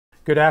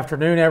Good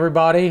afternoon,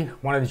 everybody.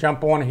 Wanted to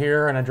jump on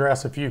here and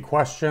address a few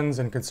questions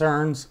and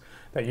concerns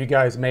that you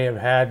guys may have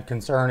had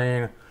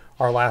concerning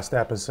our last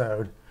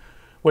episode,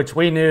 which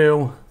we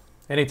knew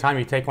anytime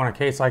you take on a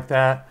case like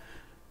that,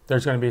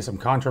 there's going to be some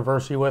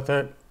controversy with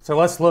it. So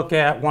let's look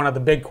at one of the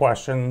big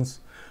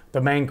questions,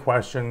 the main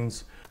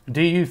questions.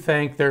 Do you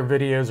think their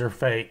videos are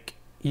fake?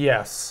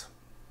 Yes.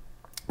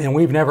 And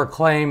we've never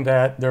claimed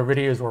that their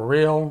videos were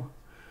real.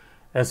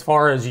 As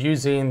far as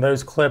using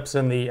those clips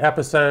in the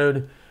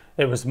episode,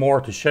 it was more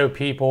to show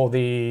people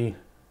the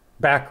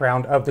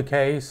background of the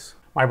case.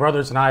 My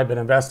brothers and I have been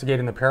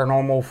investigating the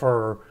paranormal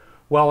for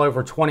well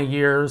over 20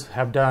 years,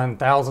 have done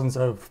thousands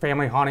of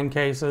family haunting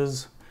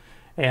cases,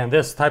 and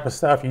this type of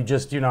stuff you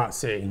just do not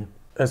see.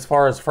 As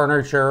far as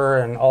furniture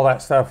and all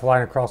that stuff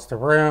flying across the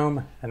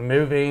room and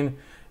moving,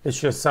 it's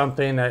just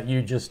something that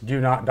you just do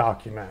not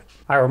document.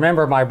 I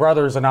remember my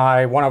brothers and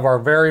I, one of our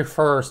very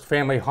first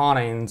family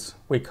hauntings,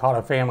 we caught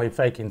a family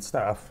faking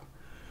stuff.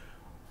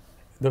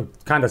 The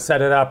kind of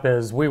set it up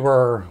is we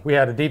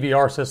had a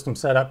DVR system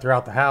set up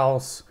throughout the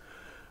house.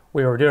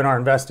 We were doing our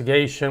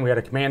investigation. We had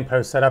a command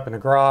post set up in the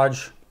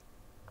garage,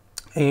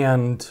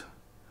 and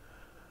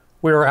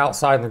we were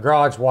outside in the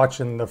garage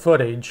watching the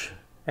footage,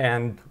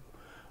 and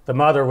the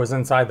mother was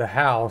inside the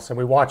house, and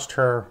we watched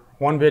her,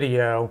 one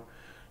video,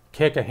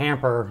 kick a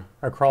hamper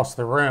across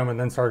the room and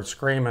then started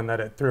screaming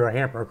that it threw a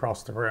hamper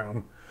across the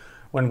room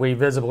when we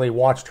visibly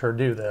watched her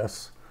do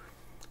this.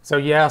 So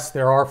yes,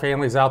 there are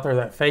families out there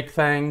that fake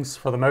things.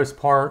 For the most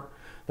part,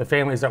 the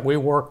families that we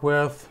work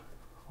with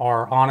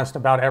are honest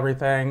about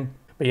everything.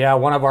 But yeah,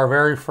 one of our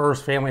very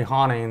first family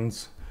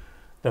hauntings,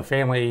 the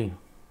family,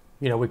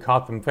 we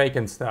caught them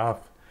faking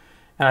stuff.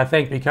 And I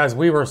think because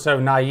we were so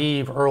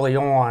naive early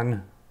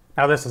on,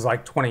 now this is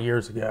like 20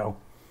 years ago,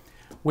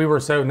 we were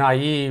so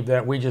naive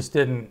that we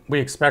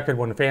expected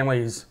when the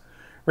families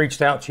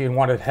reached out to you and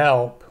wanted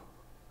help,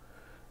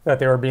 that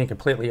they were being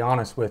completely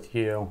honest with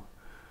you.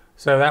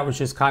 So that was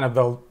just kind of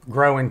the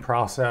growing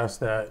process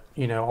that,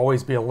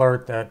 always be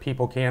alert that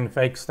people can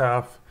fake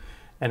stuff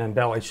and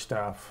embellish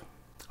stuff.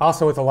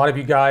 Also, with a lot of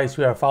you guys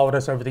who have followed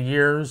us over the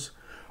years,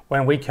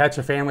 when we catch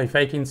a family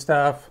faking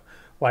stuff,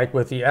 like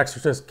with the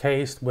Exorcist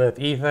case with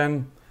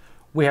Ethan,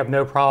 we have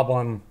no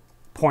problem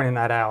pointing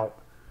that out.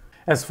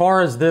 As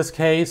far as this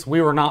case,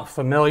 we were not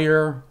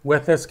familiar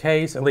with this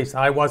case, at least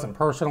I wasn't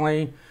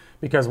personally,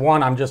 because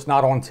one, I'm just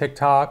not on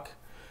TikTok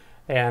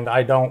and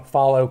I don't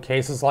follow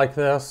cases like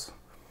this.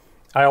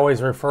 I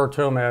always refer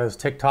to them as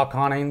TikTok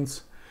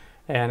hauntings.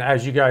 And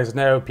as you guys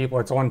know, people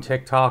that's on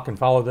TikTok and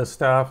follow this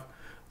stuff,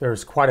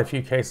 there's quite a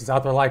few cases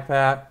out there like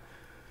that.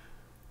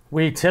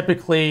 We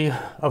typically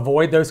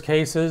avoid those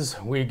cases.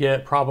 We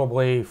get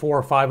probably 4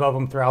 or 5 of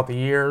them throughout the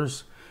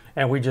years,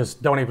 and we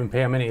just don't even pay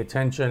them any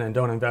attention and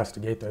don't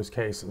investigate those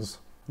cases.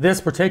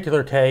 This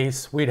particular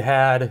case, we'd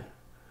had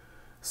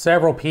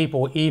several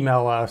people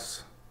email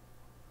us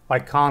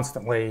like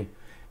constantly,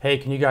 hey,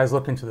 can you guys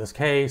look into this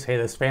case? Hey,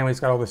 this family's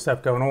got all this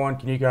stuff going on.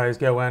 Can you guys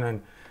go in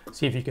and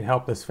see if you can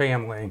help this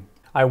family?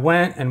 I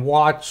went and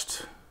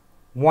watched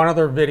one of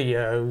their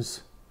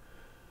videos,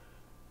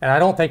 and I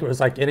don't think it was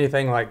like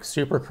anything like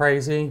super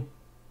crazy.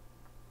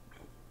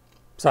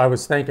 So I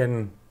was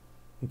thinking,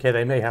 okay,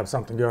 they may have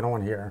something going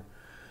on here.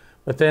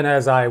 But then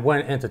as I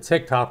went into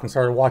TikTok and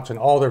started watching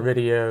all their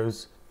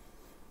videos,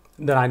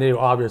 then I knew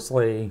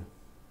obviously,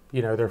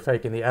 they're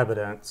faking the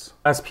evidence.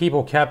 As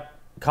people kept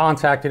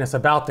contacting us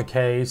about the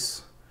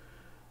case,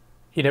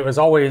 it was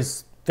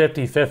always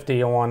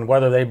 50-50 on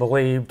whether they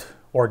believed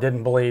or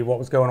didn't believe what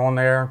was going on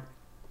there.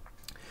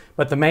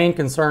 But the main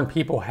concern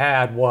people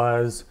had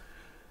was,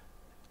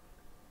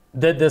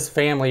 did this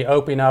family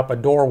open up a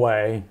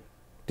doorway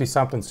to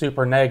something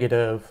super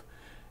negative,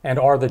 and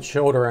are the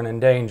children in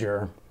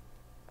danger?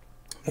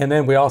 And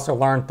then we also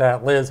learned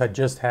that Liz had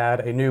just had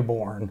a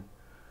newborn.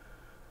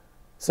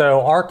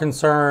 So our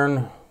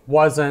concern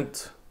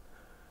wasn't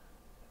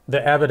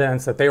the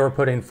evidence that they were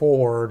putting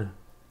forward,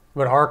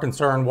 but our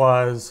concern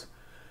was,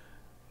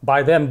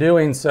 by them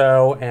doing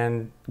so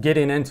and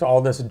getting into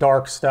all this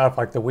dark stuff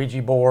like the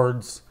Ouija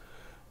boards,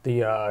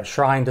 the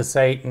shrine to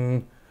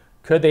Satan,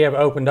 could they have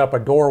opened up a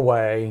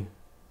doorway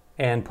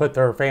and put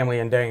their family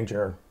in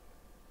danger?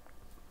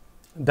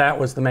 That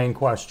was the main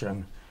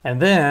question.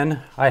 And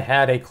then I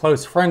had a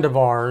close friend of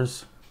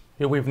ours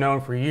who we've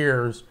known for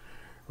years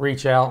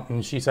reach out,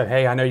 and she said,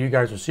 hey, I know you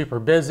guys are super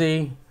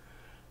busy.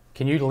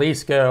 Can you at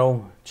least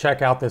go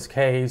check out this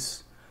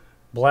case,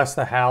 bless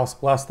the house,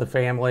 bless the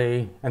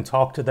family, and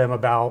talk to them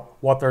about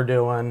what they're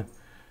doing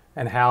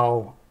and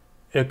how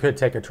it could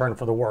take a turn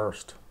for the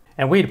worst?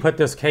 And we'd put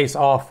this case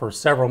off for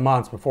several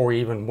months before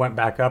we even went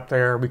back up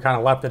there. We kind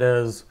of left it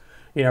as,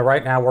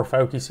 right now we're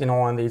focusing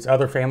on these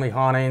other family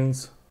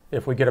hauntings.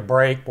 If we get a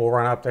break, we'll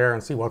run up there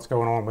and see what's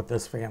going on with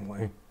this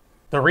family.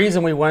 The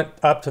reason we went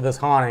up to this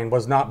haunting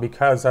was not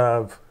because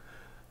of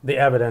the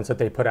evidence that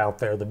they put out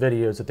there, the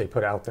videos that they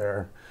put out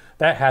there.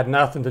 That had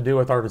nothing to do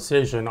with our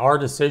decision. Our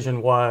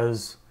decision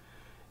was,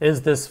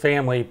 is this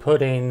family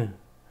putting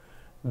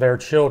their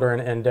children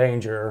in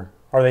danger?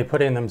 Are they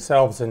putting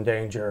themselves in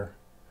danger?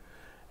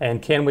 And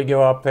can we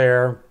go up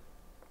there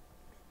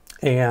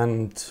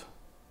and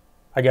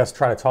I guess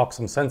try to talk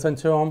some sense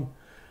into them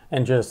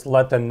and just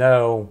let them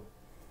know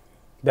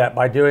that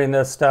by doing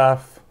this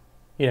stuff,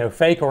 you know,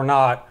 fake or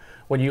not,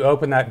 when you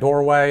open that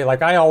doorway,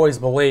 like I always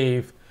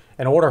believe,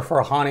 in order for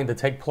a haunting to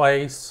take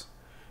place,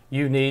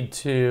 you need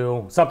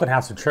to, something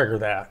has to trigger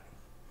that.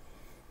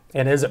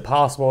 And is it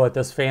possible that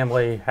this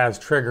family has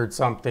triggered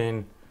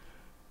something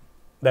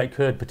that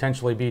could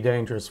potentially be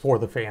dangerous for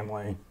the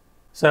family?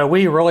 So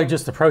we really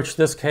just approach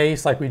this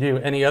case like we do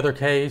any other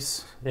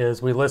case,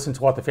 is we listen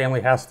to what the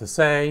family has to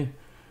say,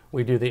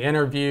 we do the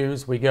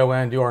interviews, we go in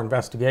and do our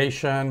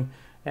investigation,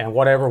 and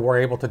whatever we're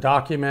able to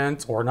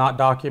document or not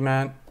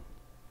document,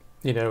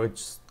 you know,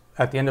 it's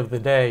at the end of the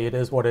day, it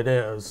is what it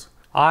is.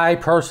 I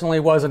personally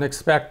wasn't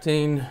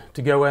expecting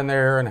to go in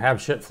there and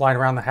have shit flying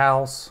around the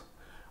house.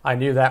 I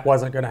knew that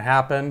wasn't going to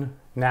happen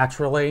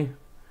naturally.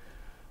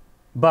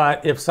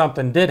 But if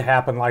something did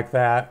happen like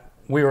that,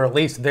 we were at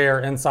least there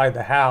inside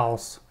the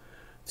house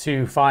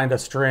to find a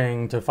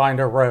string, to find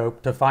a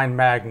rope, to find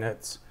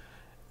magnets,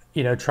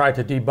 you know, try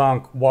to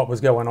debunk what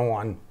was going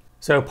on.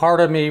 So part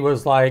of me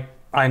was like,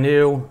 I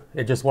knew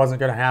it just wasn't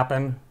going to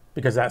happen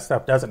because that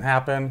stuff doesn't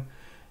happen.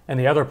 And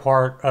the other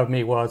part of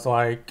me was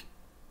like,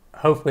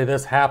 hopefully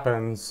this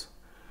happens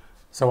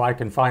so I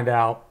can find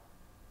out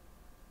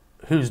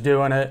who's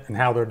doing it and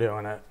how they're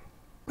doing it.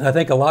 And I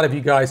think a lot of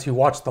you guys who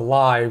watched the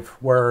live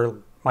where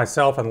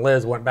myself and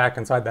Liz went back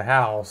inside the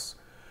house,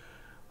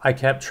 I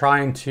kept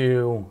trying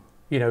to,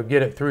 you know,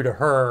 get it through to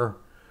her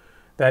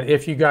that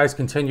if you guys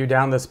continue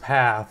down this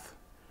path,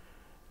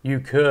 you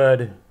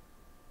could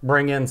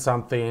bring in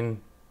something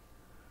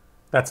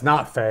that's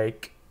not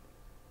fake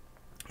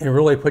and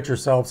really put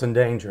yourselves in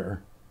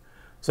danger.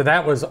 So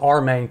that was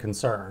our main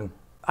concern.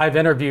 I've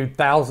interviewed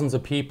thousands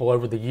of people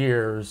over the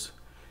years,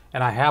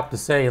 and I have to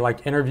say,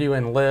 like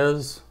interviewing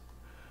Liz,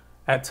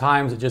 at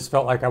times it just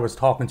felt like I was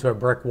talking to a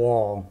brick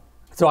wall.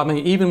 So I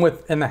mean, even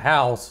within the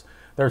house,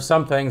 there's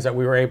some things that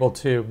we were able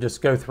to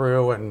just go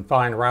through and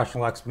find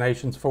rational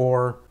explanations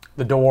for.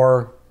 The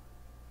door,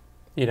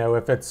 you know,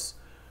 if it's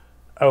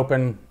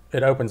open,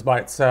 it opens by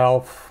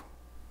itself.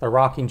 The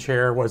rocking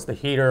chair was the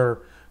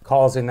heater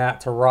causing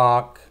that to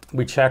rock.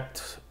 We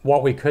checked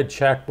what we could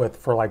check with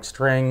for like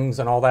strings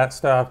and all that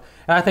stuff.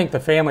 And I think the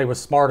family was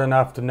smart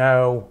enough to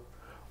know,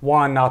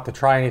 one, not to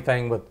try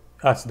anything with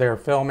us there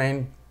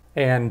filming,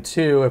 and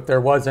two, if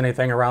there was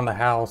anything around the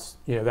house,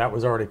 you know, that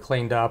was already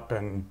cleaned up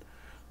and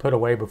put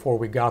away before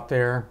we got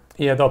there.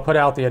 Yeah, they'll put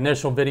out the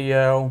initial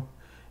video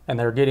and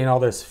they're getting all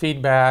this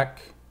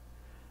feedback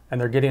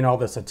and they're getting all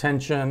this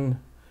attention,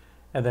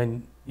 and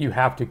then you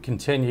have to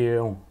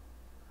continue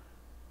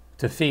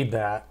to feed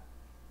that.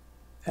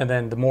 And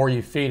then the more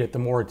you feed it, the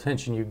more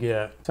attention you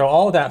get. So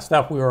all of that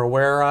stuff we were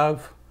aware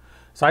of.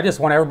 So I just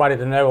want everybody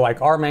to know,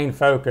 like, our main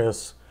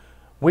focus,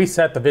 we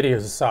set the videos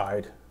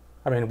aside.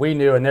 I mean, we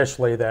knew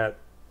initially that,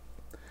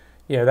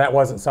 you know, that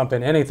wasn't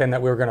anything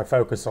that we were going to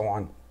focus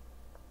on.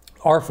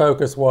 Our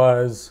focus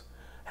was,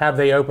 have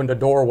they opened a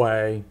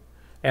doorway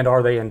and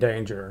are they in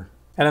danger?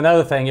 And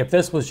another thing, if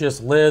this was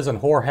just Liz and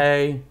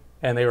Jorge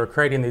and they were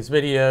creating these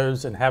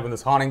videos and having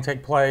this haunting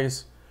take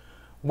place,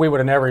 we would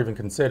have never even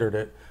considered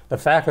it. The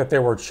fact that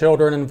there were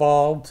children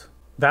involved,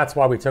 that's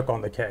why we took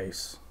on the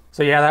case.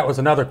 So yeah, that was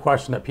another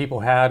question that people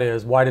had,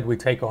 is why did we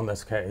take on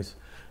this case?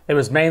 It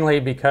was mainly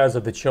because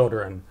of the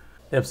children.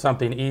 If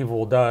something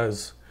evil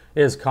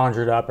is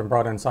conjured up and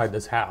brought inside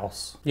this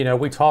house. You know,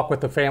 we talk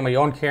with the family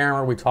on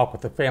camera, we talk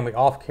with the family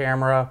off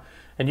camera,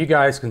 and you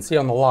guys can see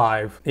on the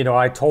live, you know,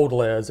 I told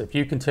Liz, if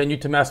you continue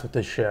to mess with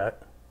this shit,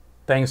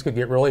 things could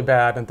get really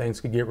bad and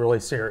things could get really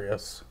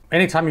serious.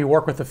 Anytime you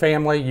work with the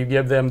family, you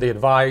give them the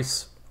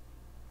advice,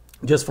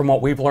 just from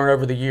what we've learned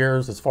over the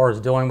years as far as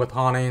dealing with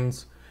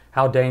hauntings,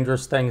 how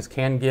dangerous things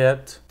can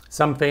get.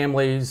 Some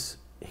families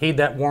heed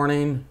that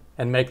warning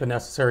and make the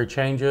necessary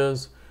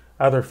changes.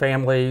 Other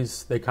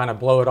families, they kind of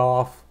blow it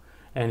off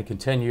and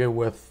continue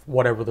with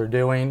whatever they're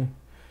doing.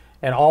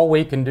 And all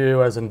we can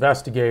do as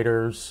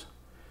investigators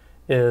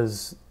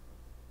is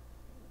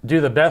do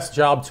the best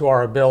job to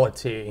our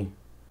ability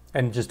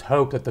and just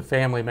hope that the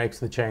family makes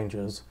the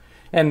changes.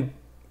 And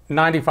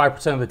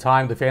 95% of the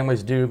time, the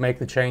families do make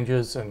the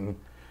changes and,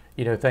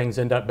 you know, things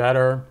end up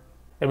better.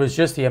 It was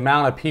just the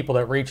amount of people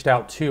that reached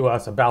out to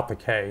us about the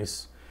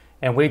case.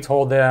 And we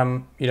told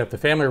them, you know, if the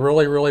family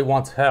really, really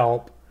wants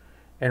help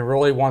and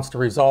really wants to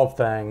resolve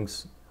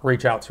things,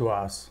 reach out to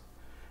us.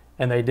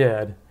 And they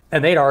did.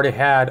 And they'd already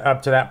had,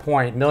 up to that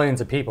point,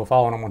 millions of people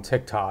following them on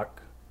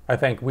TikTok. I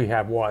think we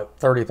have, what,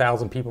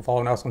 30,000 people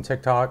following us on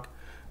TikTok?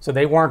 So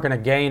they weren't going to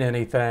gain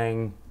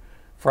anything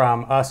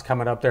from us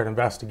coming up there and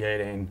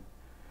investigating.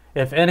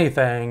 If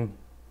anything,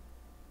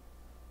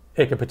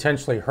 it could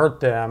potentially hurt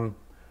them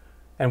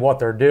and what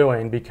they're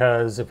doing,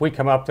 because if we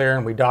come up there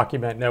and we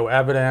document no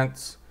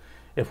evidence,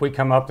 if we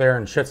come up there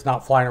and shit's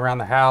not flying around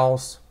the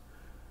house,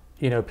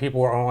 you know,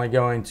 people are only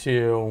going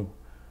to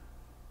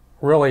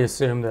really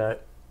assume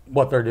that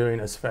what they're doing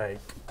is fake.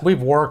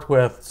 We've worked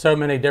with so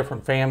many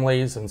different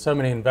families and so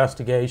many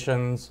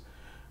investigations.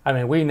 I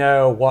mean, we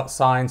know what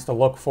signs to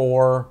look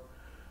for.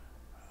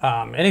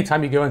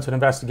 Anytime you go into an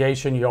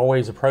investigation, you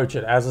always approach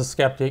it as a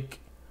skeptic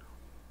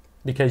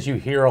because you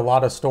hear a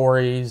lot of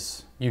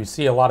stories, you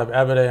see a lot of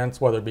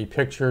evidence, whether it be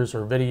pictures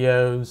or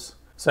videos.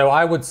 So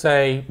I would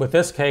say with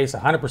this case,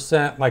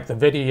 100%, like the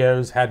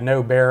videos had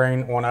no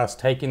bearing on us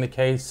taking the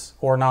case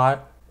or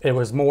not. It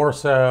was more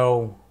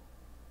so,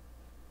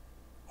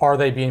 are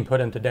they being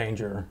put into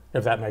danger,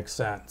 if that makes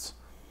sense.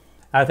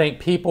 I think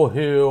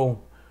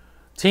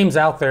teams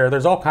out there,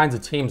 there's all kinds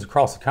of teams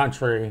across the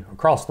country,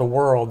 across the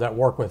world that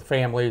work with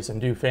families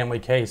and do family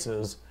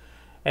cases.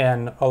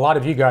 And a lot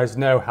of you guys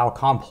know how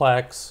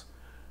complex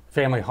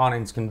family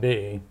hauntings can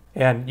be.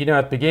 And you know,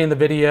 at the beginning of the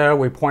video,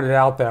 we pointed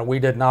out that we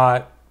do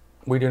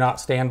not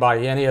stand by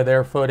any of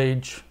their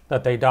footage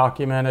that they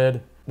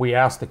documented. We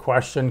asked the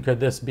question, could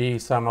this be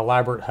some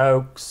elaborate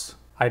hoax?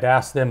 I'd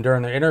asked them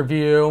during the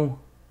interview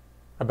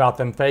about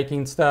them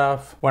faking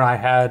stuff. When I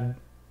had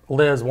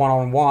Liz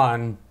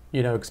one-on-one,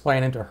 you know,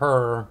 explaining to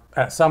her,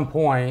 at some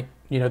point,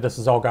 you know, this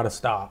has all got to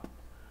stop.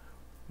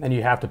 And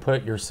you have to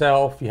put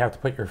yourself, you have to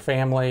put your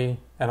family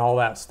and all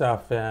that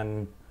stuff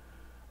in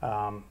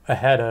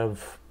ahead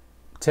of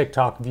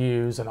TikTok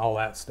views and all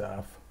that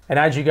stuff. And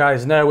as you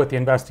guys know, with the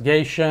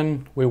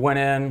investigation, we went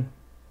in,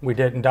 we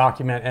didn't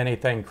document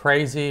anything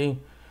crazy.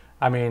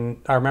 I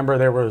mean, I remember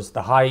there was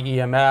the high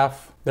EMF.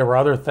 There were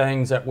other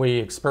things that we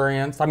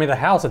experienced. I mean, the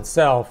house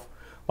itself,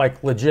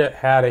 like legit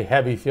had a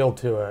heavy feel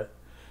to it.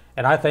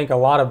 And I think a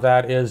lot of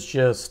that is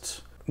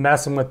just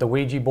messing with the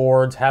Ouija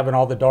boards, having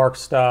all the dark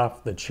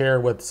stuff, the chair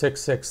with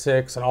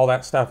 666 and all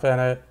that stuff in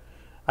it.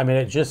 I mean,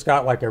 it just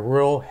got like a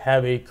real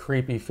heavy,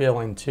 creepy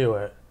feeling to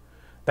it.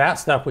 That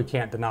stuff we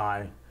can't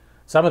deny.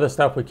 Some of the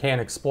stuff we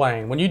can't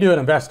explain. When you do an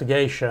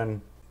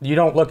investigation, you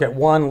don't look at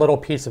one little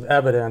piece of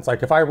evidence.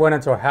 Like if I went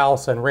into a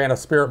house and ran a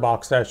spirit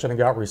box session and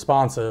got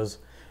responses,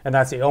 and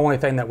that's the only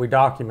thing that we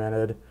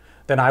documented,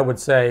 then I would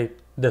say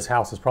this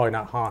house is probably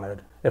not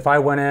haunted. If I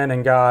went in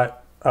and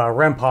got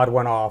REM pod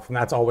went off and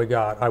that's all we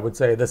got, I would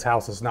say this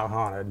house is not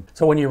haunted.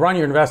 So when you run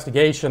your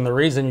investigation, the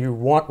reason you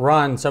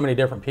run so many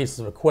different pieces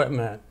of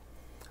equipment,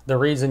 the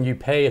reason you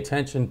pay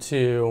attention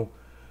to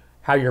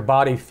how your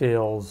body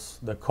feels,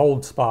 the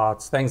cold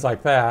spots, things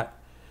like that,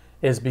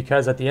 is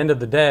because at the end of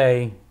the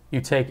day,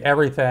 you take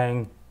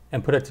everything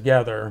and put it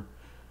together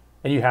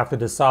and you have to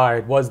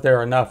decide, was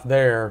there enough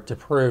there to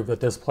prove that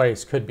this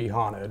place could be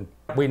haunted?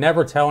 We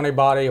never tell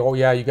anybody, oh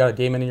yeah, you got a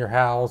demon in your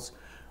house.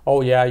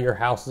 Oh yeah, your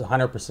house is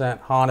 100%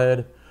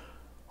 haunted.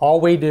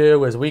 All we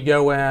do is we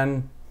go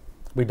in,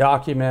 we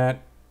document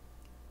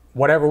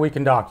whatever we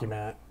can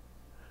document,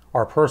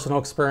 our personal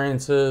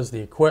experiences,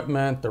 the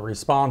equipment, the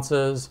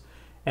responses,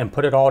 and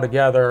put it all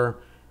together.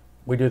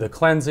 We do the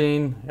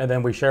cleansing and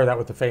then we share that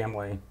with the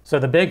family. So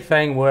the big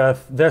thing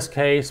with this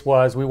case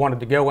was we wanted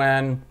to go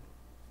in,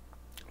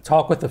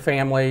 talk with the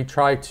family,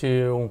 try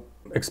to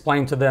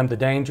explain to them the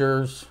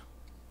dangers,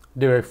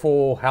 do a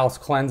full house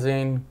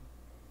cleansing,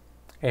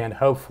 and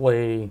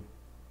hopefully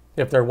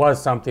if there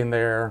was something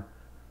there,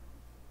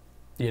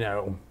 you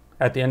know,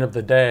 at the end of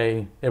the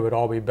day, it would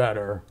all be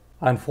better.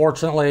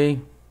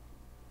 Unfortunately,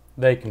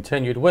 they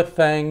continued with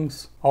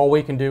things. All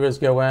we can do is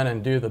go in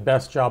and do the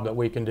best job that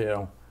we can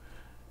do.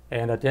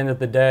 And at the end of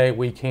the day,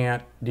 we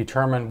can't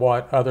determine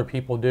what other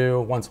people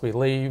do once we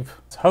leave.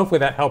 So hopefully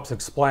that helps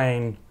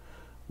explain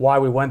why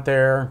we went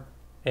there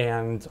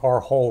and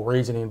our whole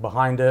reasoning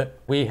behind it.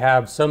 We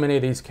have so many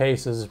of these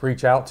cases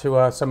reach out to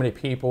us, so many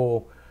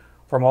people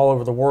from all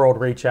over the world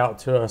reach out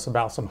to us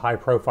about some high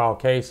profile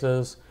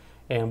cases,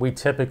 and we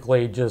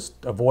typically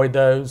just avoid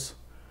those.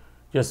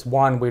 Just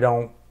one,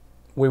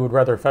 we would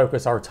rather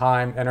focus our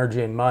time,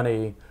 energy, and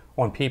money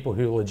on people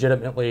who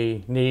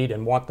legitimately need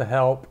and want the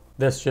help.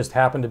 This just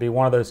happened to be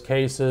one of those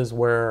cases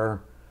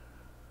where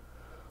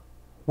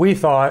we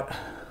thought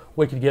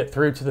we could get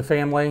through to the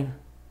family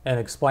and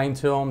explain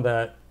to them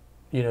that,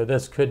 you know,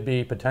 this could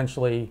be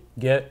potentially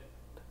get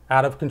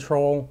out of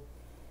control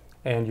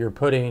and you're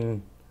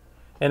putting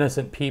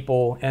innocent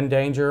people in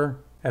danger.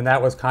 And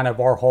that was kind of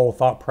our whole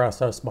thought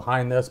process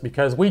behind this,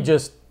 because we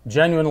just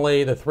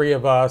genuinely, the three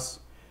of us,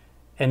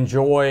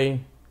 enjoy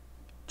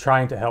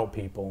trying to help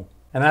people.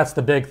 And that's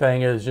the big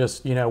thing, is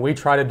just, you know, we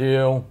try to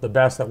do the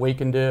best that we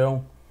can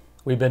do.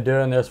 We've been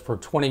doing this for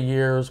 20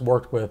 years,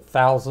 worked with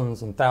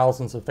thousands and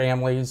thousands of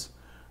families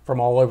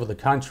from all over the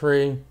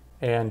country.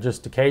 And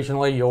just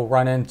occasionally you'll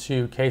run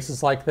into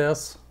cases like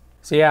this.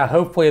 So yeah,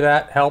 hopefully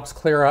that helps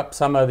clear up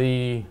some of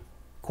the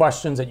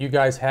questions that you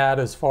guys had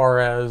as far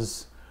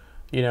as,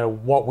 you know,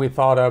 what we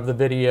thought of the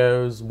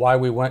videos, why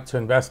we went to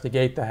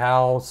investigate the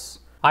house.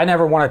 I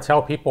never want to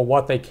tell people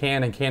what they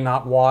can and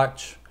cannot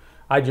watch.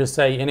 I just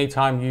say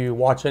anytime you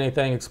watch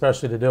anything,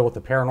 especially to deal with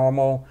the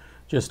paranormal,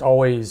 just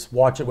always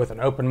watch it with an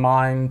open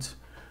mind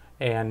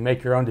and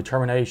make your own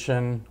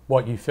determination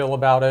what you feel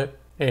about it.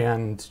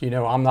 And, you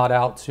know, I'm not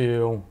out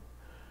to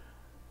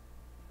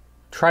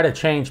try to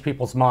change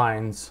people's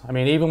minds. I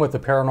mean, even with the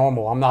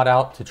paranormal, I'm not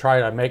out to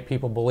try to make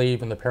people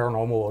believe in the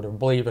paranormal or to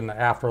believe in the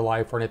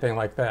afterlife or anything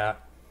like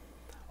that.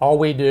 All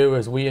we do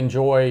is we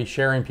enjoy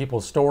sharing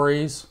people's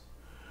stories.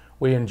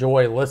 We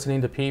enjoy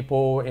listening to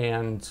people,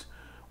 and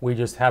We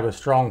just have a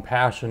strong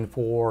passion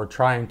for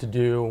trying to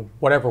do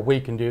whatever we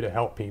can do to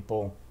help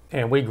people.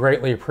 And we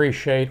greatly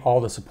appreciate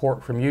all the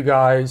support from you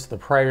guys, the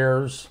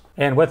prayers.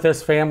 And with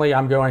this family,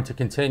 I'm going to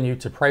continue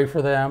to pray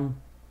for them.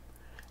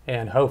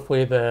 And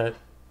hopefully that,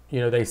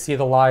 they see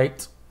the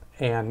light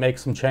and make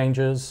some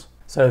changes.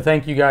 So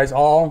thank you guys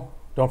all.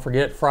 Don't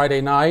forget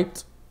Friday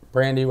night,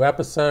 brand new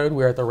episode.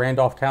 We're at the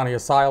Randolph County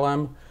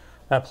Asylum.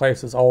 That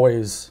place is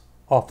always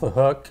off the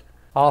hook.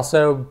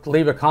 Also,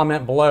 leave a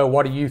comment below.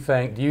 What do you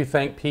think? Do you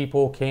think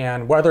people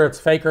can, whether it's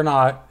fake or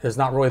not, is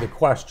not really the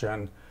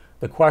question.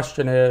 The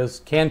question is,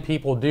 can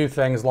people do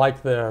things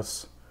like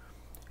this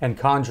and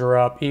conjure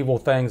up evil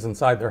things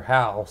inside their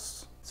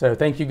house? So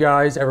thank you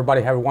guys.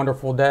 Everybody have a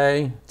wonderful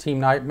day. Team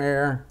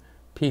Nightmare.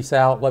 Peace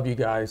out. Love you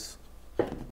guys.